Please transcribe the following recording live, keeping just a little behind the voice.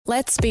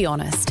Let's be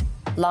honest.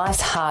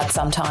 Life's hard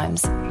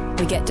sometimes.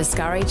 We get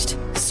discouraged,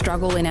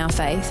 struggle in our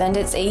faith, and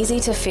it's easy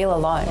to feel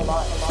alone.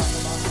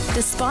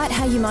 Despite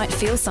how you might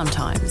feel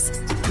sometimes,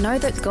 know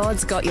that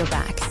God's got your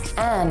back.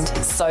 And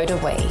so do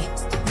we.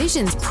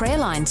 Vision's prayer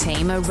line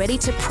team are ready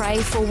to pray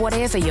for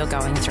whatever you're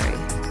going through.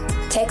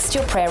 Text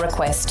your prayer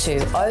request to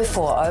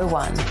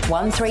 0401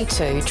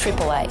 132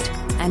 888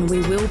 and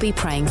we will be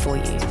praying for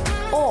you.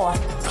 Or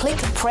click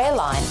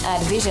prayerline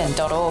at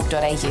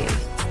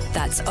vision.org.au.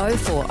 That's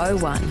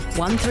 0401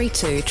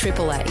 132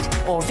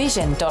 888 or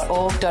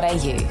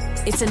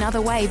vision.org.au. It's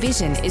another way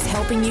Vision is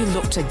helping you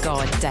look to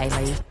God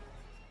daily.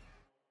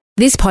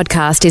 This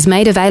podcast is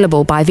made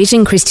available by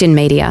Vision Christian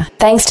Media,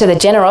 thanks to the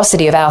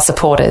generosity of our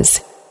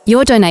supporters.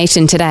 Your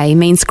donation today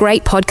means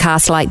great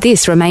podcasts like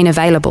this remain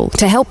available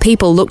to help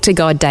people look to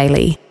God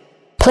daily.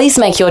 Please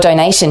make your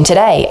donation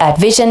today at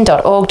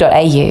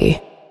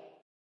vision.org.au.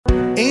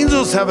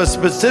 Angels have a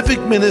specific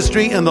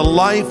ministry in the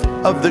life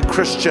of the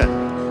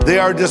Christian. They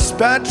are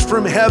dispatched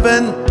from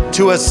heaven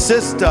to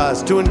assist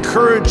us, to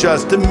encourage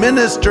us, to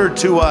minister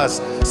to us,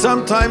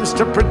 sometimes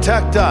to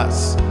protect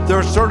us.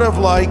 They're sort of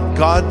like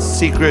God's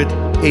secret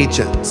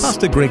agents.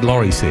 Pastor Greg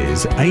Laurie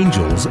says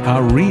angels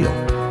are real.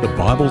 The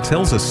Bible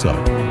tells us so.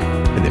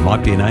 And there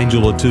might be an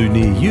angel or two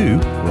near you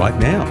right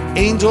now.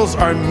 Angels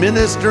are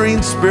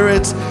ministering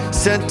spirits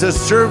sent to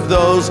serve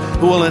those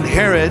who will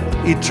inherit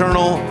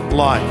eternal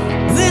life.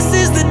 This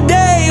is the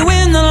day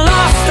when the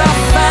lost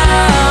are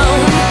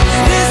found.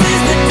 This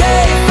is the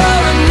day for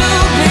a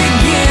new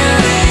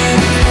beginning.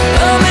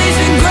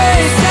 Amazing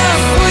grace, how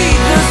sweet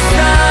the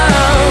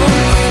sound.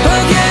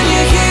 Again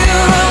you hear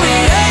all the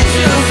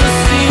angels are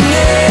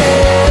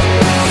singing.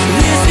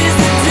 This is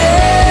the day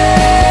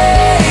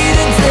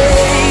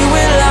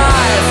when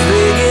life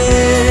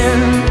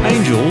begins.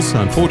 Angels,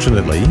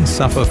 unfortunately,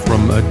 suffer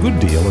from a good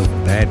deal of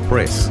bad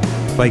press,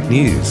 fake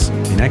news,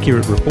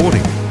 inaccurate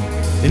reporting.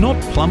 They're not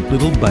plump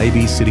little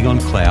babies sitting on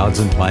clouds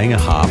and playing a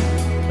harp.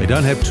 They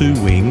don't have two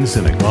wings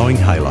and a glowing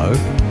halo.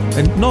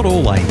 And not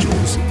all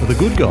angels are the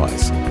good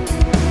guys.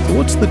 So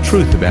what's the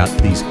truth about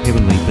these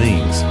heavenly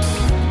beings?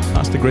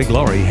 Pastor Greg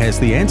Laurie has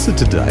the answer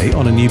today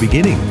on A New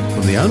Beginning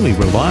from the only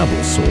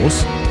reliable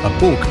source, a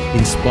book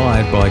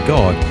inspired by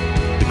God,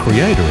 the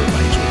creator of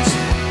angels,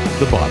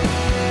 the Bible.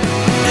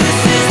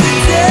 This is the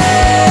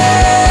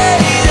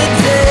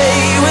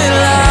day when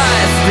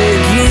life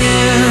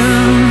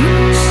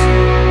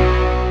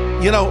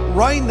begins. You know,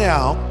 right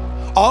now,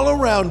 all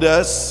around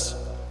us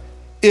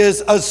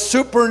is a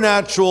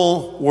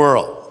supernatural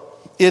world.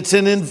 It's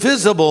an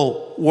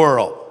invisible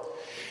world.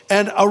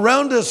 And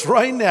around us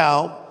right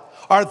now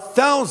are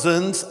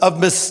thousands of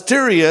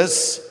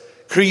mysterious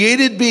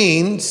created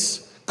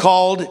beings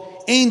called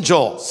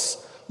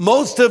angels.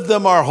 Most of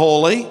them are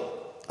holy.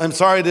 I'm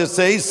sorry to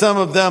say, some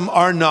of them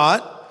are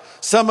not.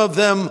 Some of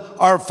them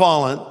are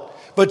fallen.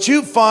 But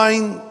you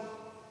find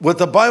what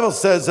the Bible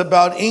says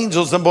about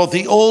angels in both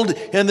the Old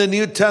and the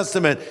New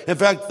Testament. In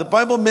fact, the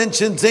Bible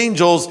mentions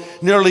angels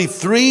nearly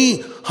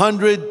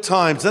 300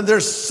 times. And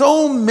there's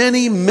so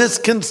many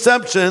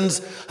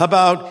misconceptions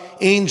about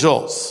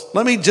angels.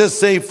 Let me just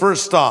say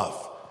first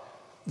off,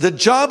 the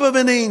job of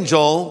an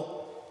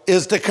angel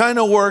is to kind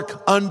of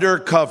work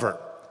undercover.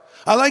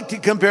 I like to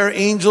compare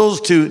angels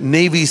to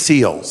Navy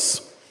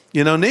SEALs.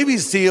 You know, Navy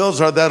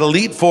SEALs are that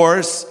elite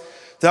force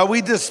that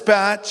we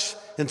dispatch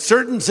in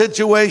certain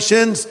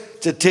situations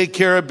to take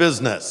care of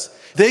business.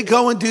 They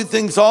go and do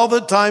things all the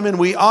time, and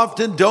we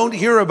often don't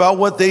hear about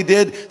what they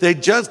did. They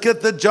just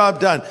get the job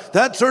done.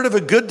 That's sort of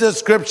a good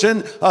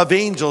description of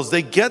angels.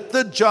 They get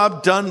the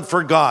job done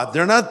for God.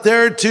 They're not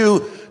there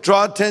to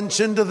draw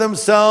attention to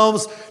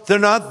themselves. They're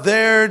not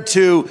there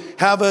to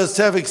have us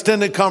have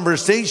extended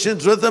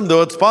conversations with them,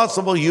 though it's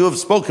possible you have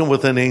spoken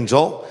with an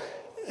angel.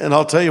 And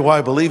I'll tell you why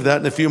I believe that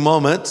in a few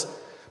moments.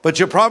 But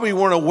you probably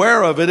weren't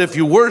aware of it if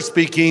you were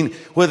speaking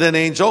with an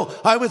angel.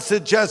 I would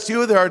suggest to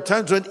you there are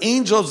times when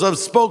angels have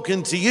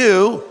spoken to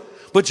you,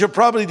 but you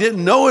probably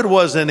didn't know it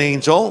was an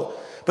angel.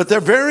 But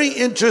they're very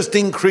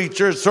interesting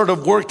creatures, sort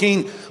of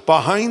working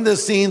behind the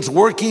scenes,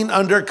 working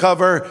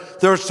undercover.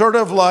 They're sort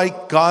of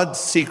like God's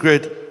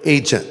secret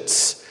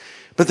agents.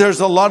 But there's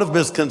a lot of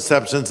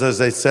misconceptions, as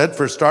I said.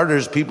 For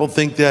starters, people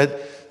think that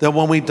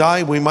when we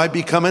die, we might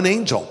become an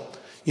angel.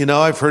 You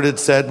know, I've heard it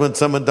said when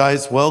someone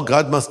dies, well,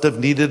 God must have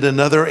needed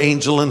another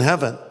angel in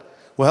heaven.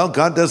 Well,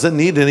 God doesn't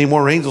need any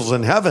more angels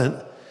in heaven.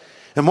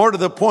 And more to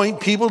the point,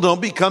 people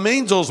don't become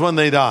angels when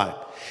they die.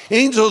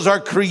 Angels are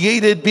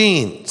created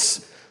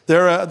beings.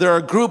 They're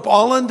a group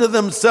all unto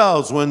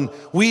themselves. When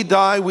we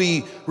die,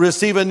 we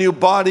receive a new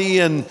body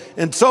and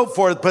so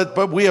forth,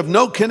 but we have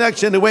no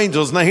connection to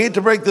angels. And I hate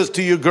to break this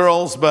to you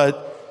girls,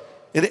 but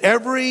in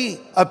every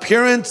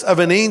appearance of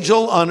an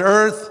angel on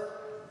earth,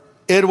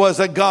 it was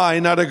a guy,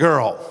 not a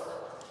girl.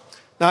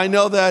 Now, I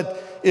know that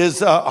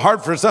is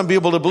hard for some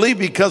people to believe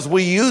because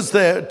we use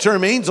the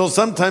term angel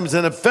sometimes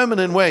in a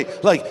feminine way.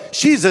 Like,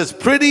 she's as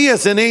pretty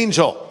as an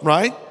angel,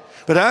 right?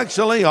 But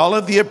actually, all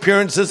of the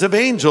appearances of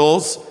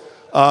angels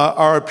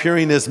are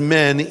appearing as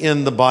men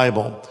in the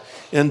Bible.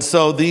 And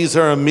so these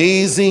are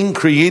amazing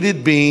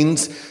created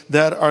beings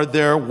that are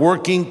there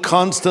working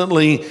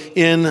constantly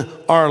in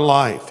our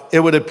life. It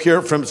would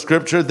appear from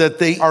Scripture that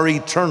they are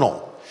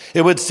eternal.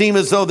 It would seem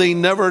as though they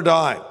never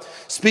die.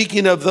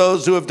 Speaking of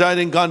those who have died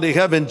and gone to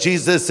heaven,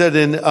 Jesus said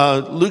in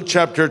Luke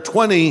chapter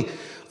 20,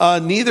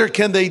 neither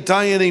can they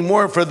die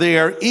anymore, for they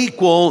are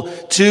equal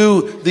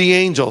to the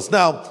angels.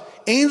 Now,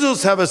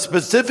 angels have a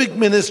specific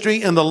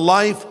ministry in the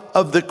life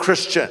of the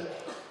Christian.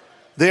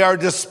 They are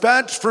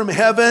dispatched from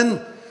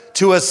heaven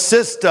to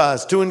assist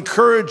us, to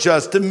encourage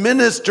us, to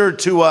minister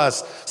to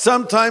us,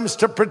 sometimes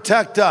to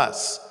protect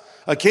us,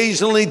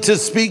 occasionally to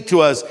speak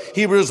to us.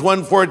 Hebrews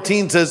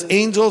 1:14 says,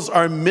 angels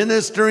are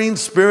ministering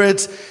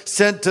spirits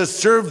sent to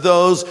serve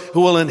those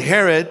who will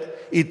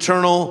inherit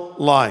eternal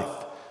life.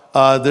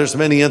 There's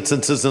many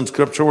instances in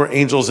Scripture where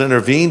angels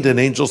intervened. An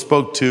angel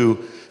spoke to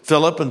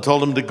Philip and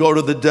told him to go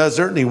to the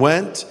desert, and he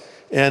went,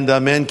 and a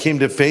man came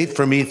to faith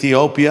from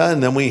Ethiopia.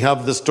 And then we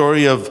have the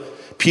story of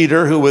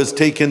Peter, who was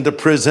taken to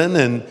prison,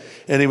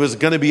 and he was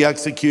going to be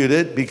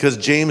executed because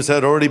James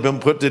had already been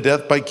put to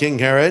death by King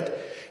Herod.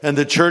 And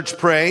the church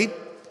prayed,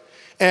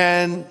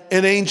 and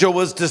an angel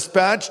was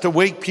dispatched to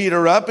wake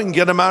Peter up and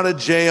get him out of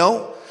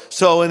jail.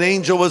 So an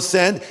angel was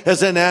sent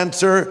as an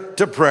answer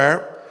to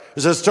prayer.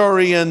 There's a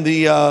story in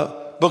the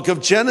book of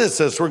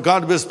Genesis where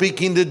God was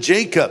speaking to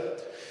Jacob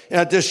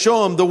to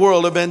show him the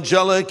world of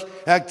angelic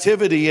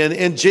activity.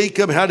 And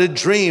Jacob had a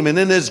dream, and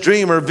in his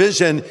dream or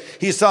vision,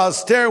 he saw a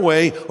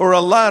stairway or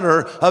a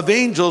ladder of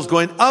angels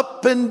going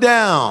up and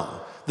down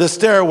the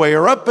stairway,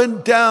 or up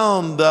and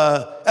down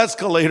the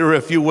escalator,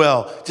 if you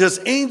will.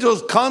 Just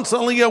angels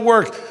constantly at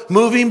work,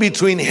 moving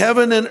between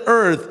heaven and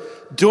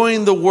earth,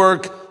 doing the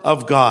work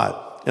of God.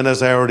 And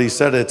as I already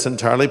said, it's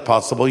entirely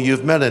possible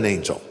you've met an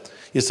angel.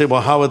 You say,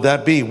 well, how would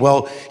that be?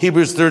 Well,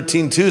 Hebrews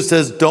 13:2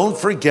 says, don't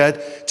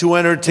forget to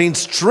entertain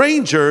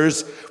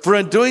strangers, for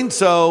in doing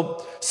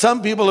so,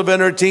 some people have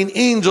entertained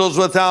angels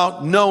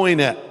without knowing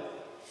it.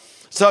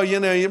 So,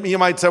 you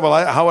might say,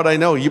 well, how would I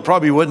know? You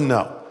probably wouldn't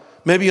know.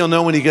 Maybe you'll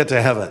know when you get to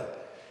heaven.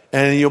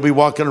 And you'll be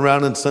walking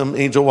around and some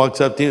angel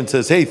walks up to you and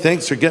says, hey,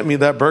 thanks for getting me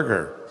that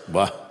burger.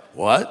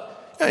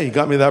 What? Yeah, you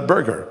got me that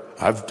burger.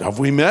 Have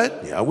we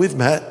met? Yeah, we've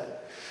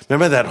met.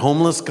 Remember that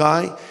homeless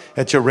guy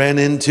that you ran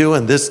into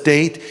on this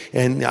date,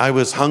 and I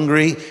was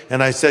hungry,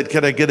 and I said,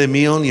 could I get a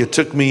meal? And you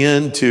took me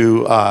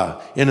into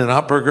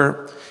In-N-Out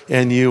Burger,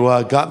 and you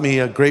got me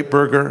a great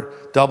burger,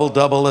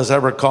 double, as I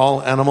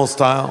recall, animal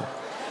style.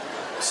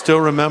 Still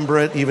remember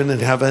it, even in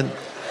heaven.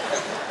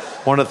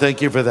 Want to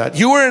thank you for that.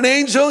 You were an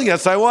angel?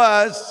 Yes, I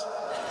was.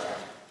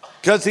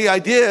 Because the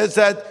idea is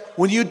that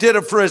when you did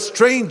it for a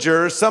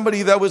stranger,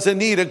 somebody that was in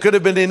need, it could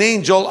have been an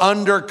angel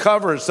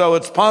undercover. So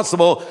it's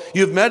possible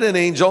you've met an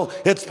angel.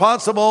 It's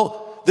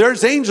possible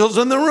there's angels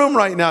in the room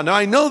right now. Now,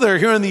 I know they're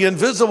here in the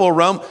invisible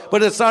realm,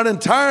 but it's not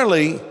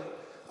entirely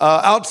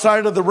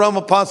outside of the realm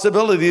of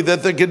possibility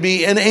that there could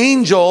be an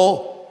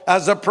angel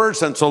as a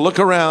person. So look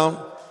around.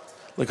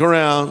 Look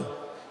around.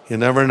 You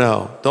never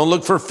know. Don't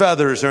look for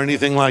feathers or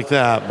anything like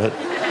that. But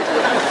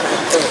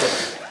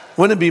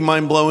wouldn't it be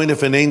mind-blowing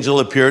if an angel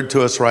appeared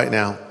to us right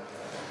now?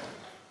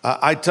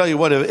 I tell you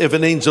what, if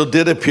an angel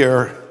did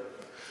appear,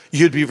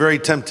 you'd be very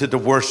tempted to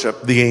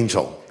worship the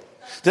angel.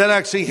 That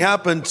actually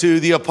happened to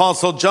the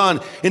Apostle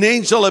John. An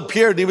angel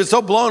appeared, and he was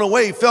so blown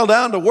away, he fell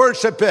down to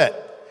worship it.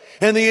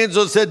 And the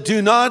angel said,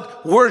 do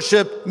not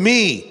worship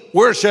me,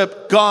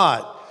 worship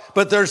God.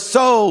 But they're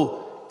so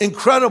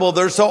incredible,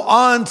 they're so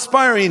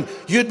awe-inspiring,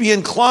 you'd be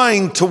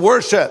inclined to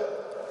worship.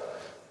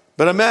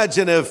 But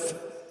imagine if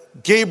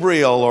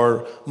Gabriel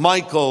or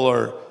Michael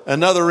or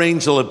another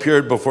angel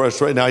appeared before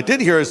us right now. I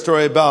did hear a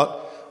story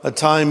about a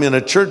time in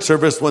a church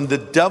service when the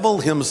devil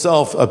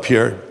himself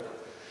appeared.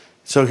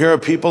 So here are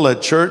people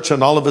at church,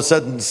 and all of a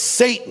sudden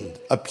Satan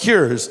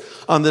appears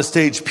on the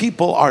stage.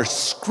 People are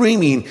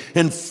screaming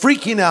and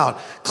freaking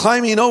out,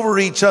 climbing over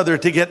each other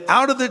to get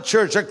out of the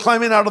church. They're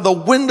climbing out of the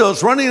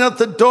windows, running out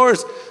the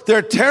doors.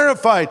 They're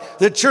terrified.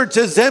 The church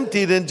is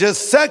emptied in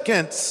just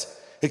seconds,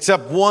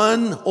 except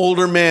one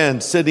older man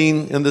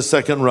sitting in the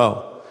second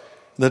row.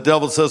 The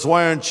devil says,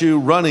 why aren't you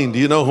running? Do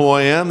you know who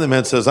I am? The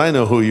man says, I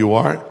know who you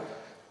are.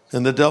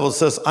 And the devil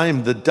says, I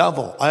am the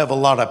devil. I have a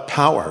lot of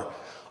power.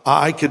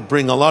 I could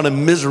bring a lot of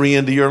misery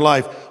into your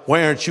life.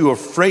 Why aren't you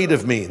afraid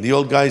of me? The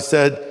old guy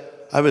said,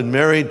 I've been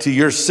married to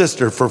your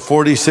sister for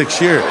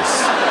 46 years.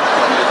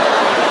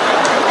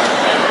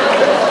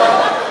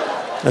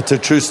 That's a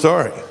true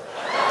story.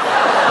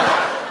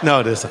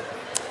 No, it isn't.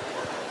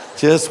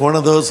 Just one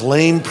of those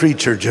lame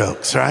preacher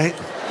jokes, right?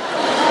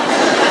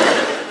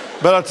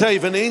 But I'll tell you,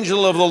 if an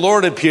angel of the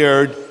Lord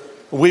appeared,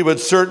 we would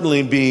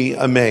certainly be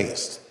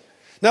amazed.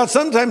 Now,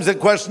 sometimes the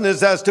question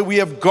is asked, do we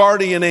have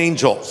guardian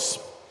angels?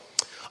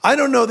 I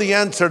don't know the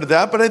answer to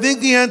that, but I think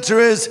the answer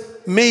is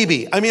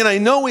maybe. I mean, I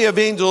know we have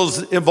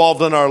angels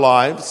involved in our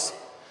lives,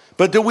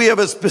 but do we have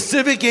a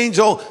specific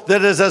angel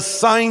that is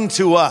assigned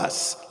to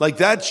us? Like,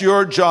 that's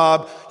your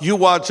job. You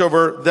watch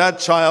over that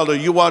child, or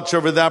you watch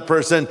over that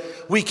person.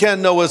 We can't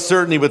know with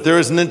certainty, but there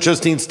is an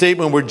interesting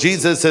statement where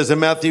Jesus says in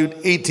Matthew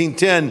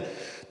 18:10,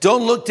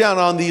 Don't look down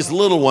on these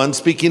little ones,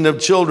 speaking of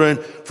children,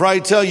 for I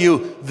tell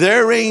you,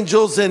 their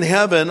angels in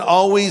heaven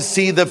always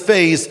see the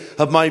face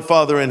of my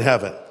Father in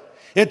heaven.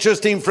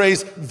 Interesting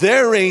phrase,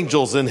 their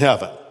angels in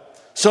heaven.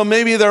 So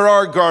maybe there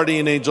are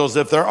guardian angels.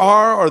 If there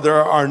are or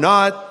there are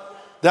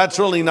not, that's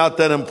really not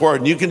that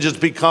important. You can just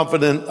be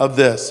confident of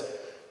this.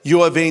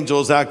 You have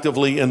angels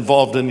actively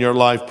involved in your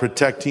life,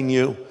 protecting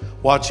you,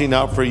 watching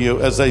out for you.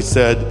 As I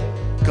said,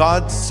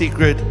 God's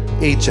secret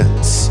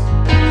agents.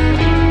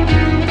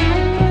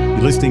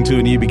 You're listening to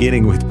A New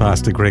Beginning with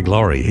Pastor Greg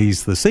Laurie.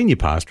 He's the senior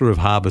pastor of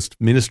Harvest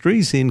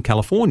Ministries in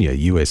California,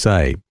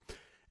 USA.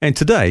 And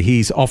today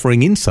he's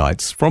offering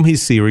insights from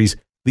his series,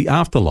 The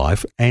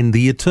Afterlife and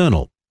the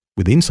Eternal,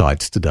 with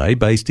insights today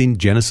based in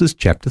Genesis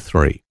chapter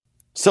 3.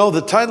 So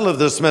the title of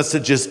this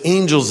message is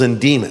Angels and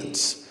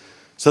Demons.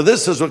 So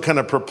this is what kind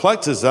of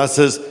perplexes us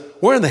is,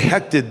 where in the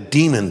heck did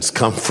demons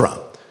come from?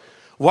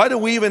 Why do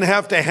we even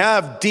have to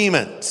have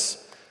demons?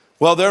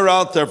 Well, they're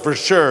out there for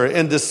sure.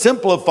 And to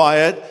simplify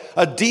it,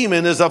 a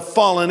demon is a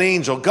fallen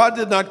angel. God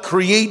did not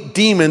create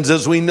demons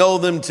as we know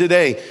them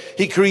today.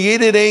 He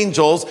created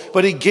angels,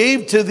 but he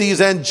gave to these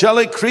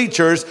angelic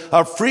creatures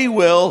a free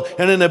will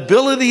and an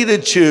ability to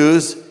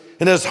choose.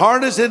 And as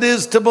hard as it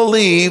is to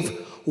believe,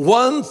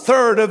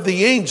 1/3 of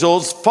the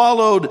angels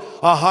followed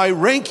a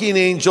high-ranking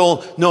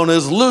angel known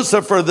as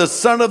Lucifer, the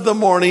son of the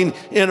morning,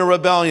 in a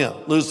rebellion.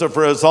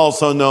 Lucifer is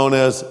also known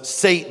as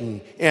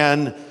Satan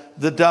and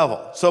the devil.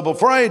 So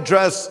before I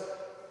address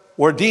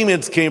where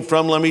demons came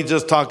from, let me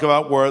just talk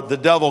about where the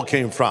devil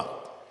came from.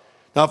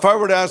 Now, if I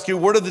were to ask you,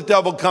 where did the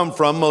devil come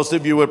from? Most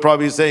of you would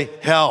probably say,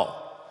 hell.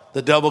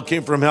 The devil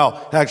came from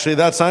hell. Actually,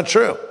 that's not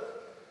true.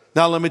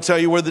 Now, let me tell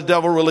you where the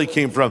devil really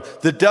came from.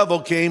 The devil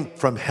came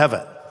from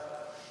heaven.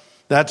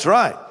 That's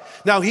right.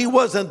 Now, he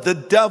wasn't the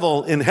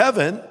devil in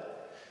heaven.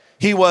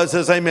 He was,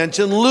 as I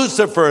mentioned,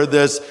 Lucifer,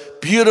 this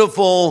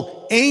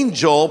beautiful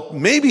angel,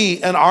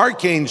 maybe an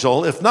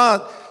archangel, if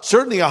not,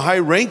 certainly a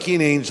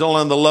high-ranking angel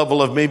on the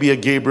level of maybe a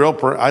Gabriel.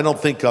 I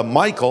don't think a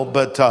Michael,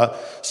 but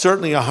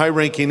certainly a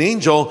high-ranking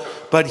angel.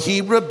 But he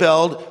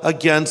rebelled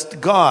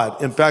against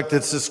God. In fact,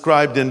 it's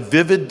described in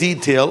vivid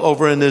detail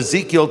over in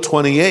Ezekiel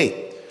 28,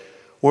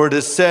 where it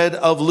is said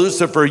of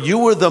Lucifer, "You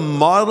were the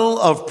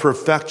model of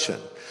perfection,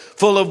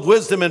 full of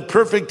wisdom and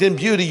perfect in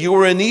beauty. You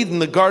were in Eden,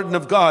 the garden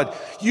of God.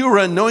 You were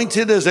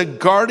anointed as a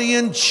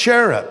guardian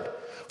cherub,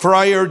 for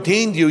I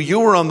ordained you. You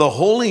were on the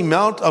holy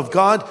mount of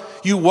God.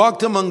 You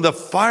walked among the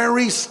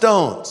fiery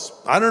stones."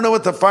 I don't know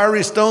what the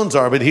fiery stones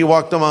are, but he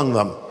walked among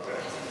them.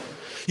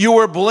 "You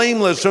were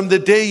blameless from the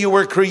day you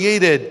were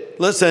created."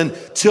 Listen,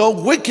 "till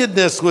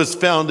wickedness was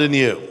found in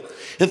you.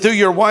 And through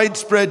your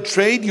widespread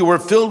trade, you were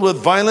filled with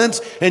violence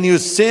and you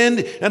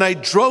sinned, and I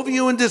drove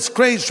you in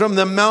disgrace from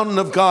the mountain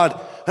of God.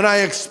 And I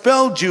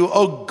expelled you,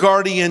 O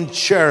guardian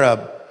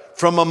cherub,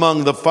 from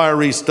among the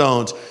fiery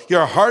stones.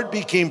 Your heart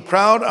became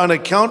proud on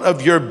account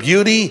of your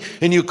beauty,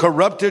 and you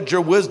corrupted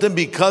your wisdom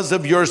because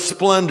of your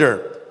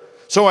splendor.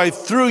 So I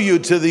threw you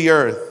to the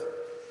earth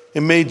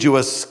and made you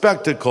a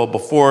spectacle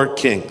before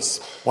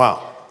kings." Wow.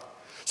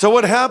 So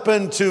what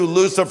happened to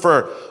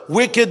Lucifer?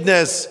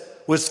 Wickedness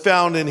was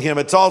found in him.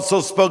 It's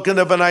also spoken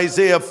of in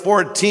Isaiah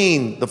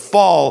 14, the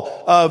fall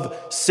of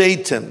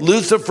Satan.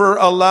 Lucifer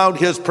allowed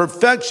his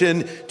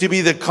perfection to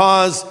be the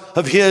cause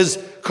of his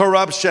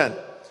corruption.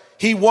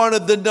 He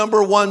wanted the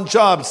number one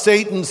job.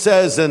 Satan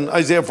says in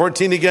Isaiah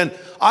 14 again,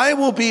 "I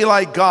will be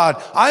like God.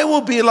 I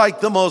will be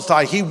like the Most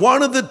High." He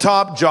wanted the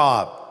top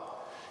job.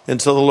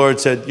 And so the Lord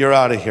said, "You're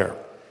out of here."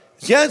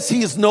 Yes,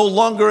 he's no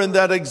longer in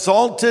that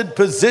exalted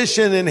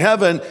position in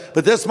heaven,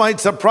 but this might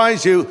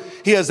surprise you.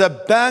 He has a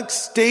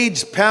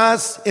backstage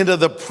pass into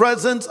the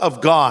presence of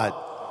God.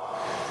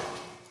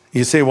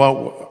 You say,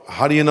 well,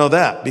 how do you know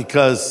that?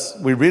 Because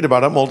we read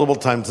about it multiple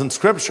times in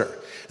Scripture.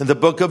 In the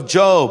book of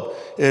Job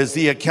is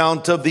the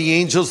account of the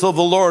angels of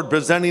the Lord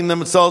presenting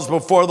themselves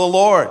before the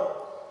Lord.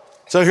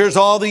 So here's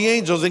all the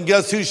angels, and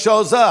guess who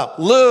shows up?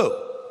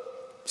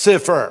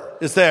 Lucifer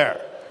is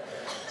there.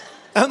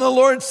 And the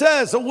Lord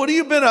says, "So what have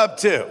you been up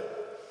to?"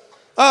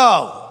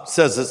 "Oh,"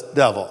 says this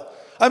devil,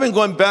 "I've been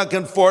going back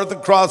and forth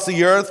across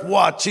the earth,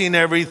 watching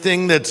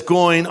everything that's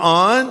going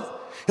on."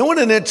 And what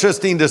an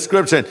interesting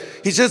description.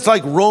 He's just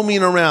like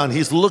roaming around.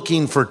 He's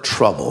looking for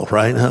trouble,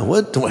 right?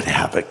 What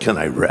havoc can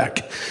I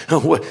wreak?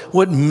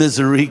 What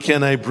misery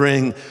can I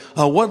bring?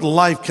 What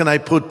life can I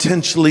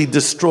potentially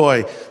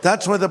destroy?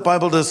 That's why the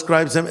Bible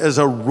describes him as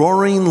a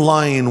roaring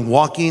lion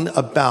walking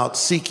about,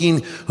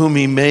 seeking whom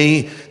he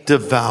may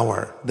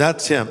devour.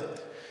 That's him.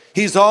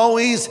 He's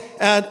always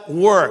at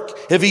work.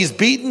 If he's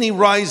beaten, he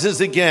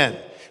rises again.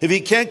 If he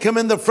can't come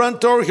in the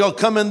front door, he'll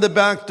come in the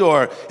back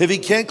door. If he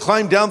can't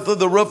climb down through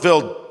the roof,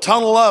 he'll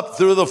tunnel up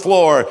through the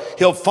floor.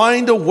 He'll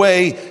find a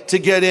way to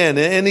get in.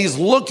 And he's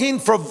looking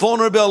for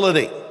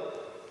vulnerability.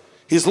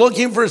 He's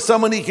looking for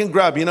someone he can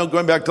grab. You know,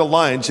 going back to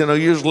lions,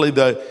 usually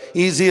the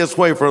easiest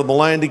way for the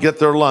lion to get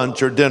their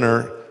lunch or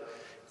dinner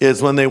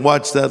is when they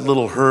watch that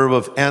little herd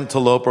of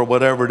antelope or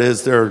whatever it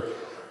is they're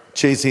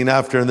chasing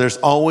after. And there's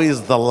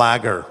always the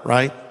lagger,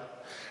 right?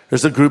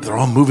 There's a group, they're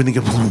all moving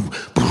together, boom,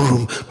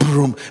 boom,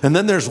 boom. And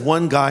then there's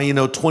one guy,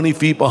 20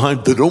 feet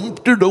behind, da-dum,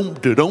 da-dum,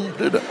 da-dum,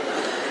 da-dum.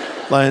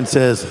 Lion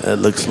says, it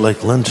looks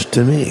like lunch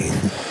to me.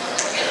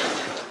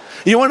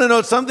 You want to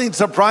know something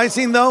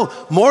surprising, though?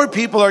 More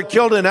people are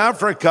killed in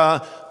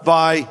Africa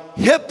by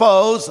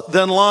hippos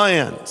than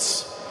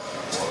lions.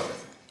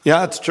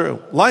 Yeah, it's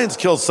true. Lions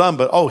kill some,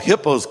 but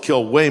hippos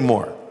kill way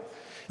more.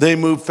 They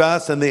move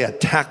fast and they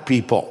attack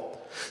people.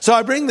 So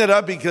I bring that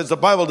up because the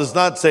Bible does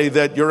not say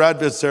that your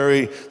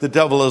adversary, the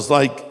devil, is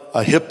like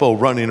a hippo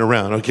running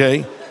around,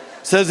 okay? It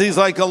says he's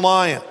like a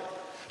lion.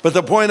 But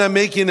the point I'm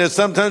making is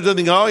sometimes we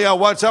think,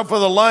 watch out for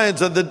the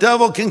lions, and the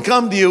devil can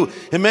come to you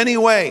in many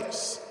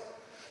ways.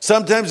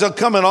 Sometimes he'll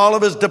come in all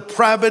of his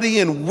depravity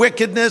and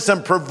wickedness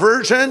and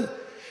perversion.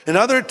 And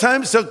other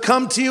times he'll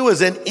come to you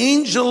as an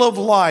angel of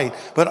light,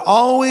 but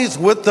always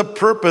with the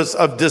purpose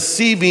of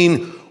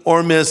deceiving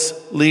or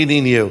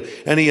misleading you.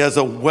 And he has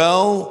a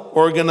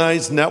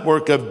well-organized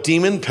network of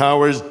demon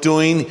powers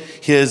doing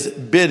his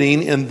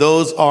bidding, and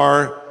those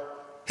are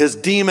his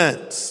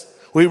demons.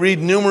 We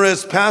read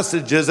numerous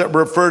passages that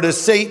refer to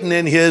Satan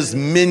and his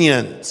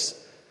minions.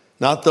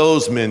 Not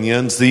those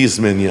minions, these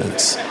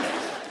minions.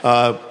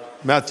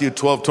 Matthew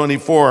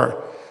 12:24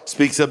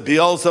 speaks of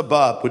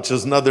Beelzebub, which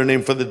is another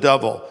name for the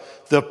devil,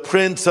 the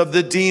prince of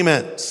the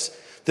demons.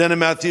 Then in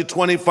Matthew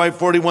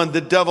 25:41, the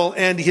devil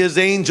and his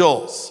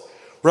angels.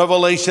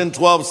 Revelation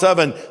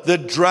 12:7, the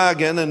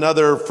dragon,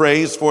 another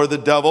phrase for the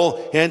devil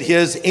and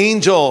his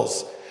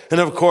angels.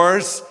 And of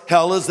course,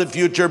 hell is the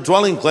future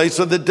dwelling place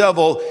of the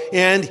devil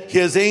and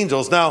his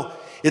angels. Now,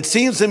 it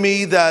seems to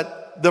me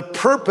that the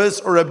purpose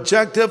or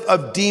objective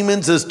of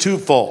demons is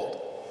twofold.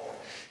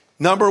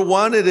 Number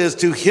one, it is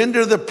to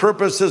hinder the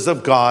purposes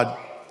of God.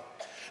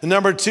 And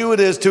number two, it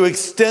is to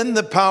extend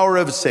the power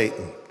of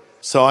Satan.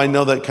 So I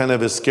know that kind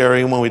of is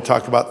scary when we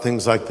talk about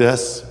things like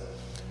this.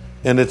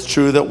 And it's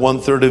true that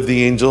 1/3 of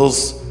the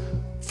angels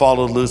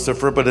followed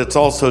Lucifer, but it's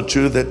also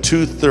true that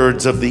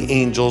 2/3 of the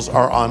angels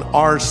are on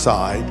our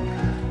side.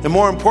 And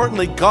more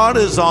importantly, God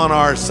is on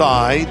our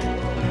side.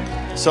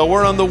 So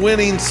we're on the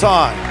winning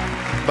side,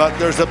 but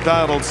there's a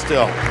battle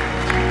still.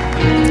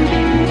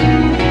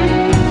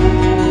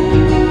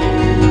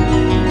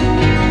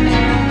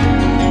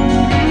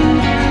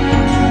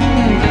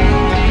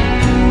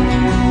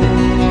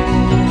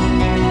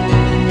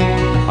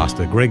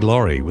 Pastor Greg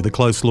Laurie with a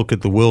close look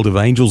at the world of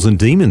angels and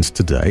demons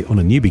today on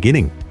A New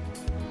Beginning.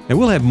 And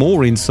we'll have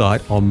more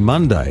insight on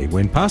Monday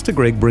when Pastor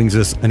Greg brings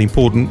us an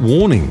important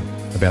warning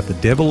about the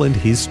devil and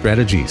his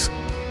strategies.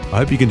 I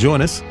hope you can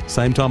join us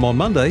same time on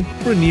Monday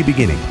for A New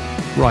Beginning,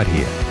 right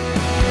here.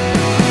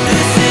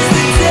 This is the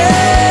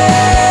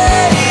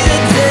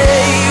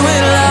day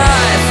when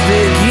life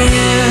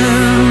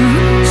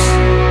begins.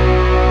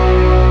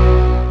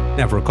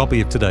 Now, for a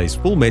copy of today's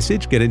full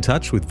message, get in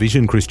touch with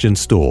Vision Christian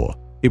Store.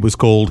 It was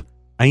called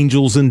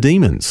Angels and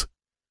Demons.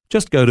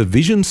 Just go to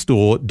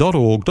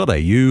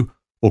visionstore.org.au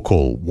or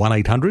call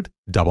 1-800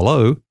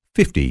 00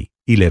 50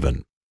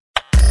 11.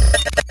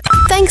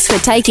 Thanks for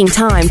taking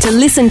time to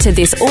listen to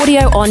this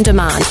audio on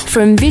demand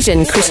from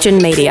Vision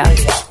Christian Media.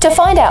 To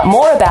find out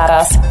more about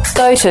us,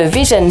 go to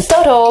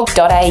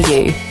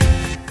vision.org.au.